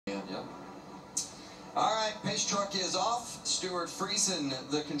All right, pace truck is off. Stuart Friesen,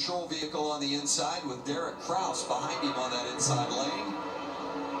 the control vehicle on the inside, with Derek Kraus behind him on that inside lane.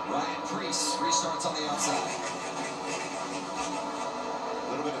 Ryan Preece restarts on the outside. A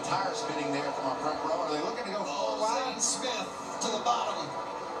little bit of tire spinning there from our front row. Are they looking to go full wide? Zane Smith to the bottom.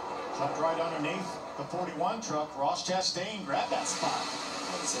 Truck right underneath the 41 truck. Ross Chastain grabbed that spot.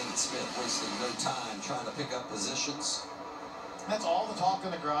 Zane Smith wasting no time trying to pick up positions. That's all the talk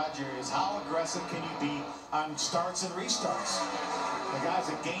in the garage area is how aggressive can you be on starts and restarts. The guys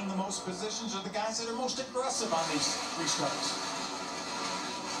that gain the most positions are the guys that are most aggressive on these restarts.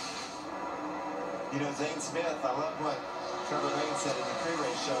 You know, Zane Smith, I love what Trevor Main said in the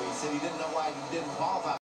pre-race show. He said he didn't know why he didn't qualify.